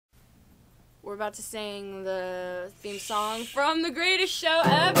we're about to sing the theme song from the greatest show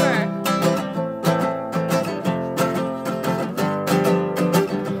ever.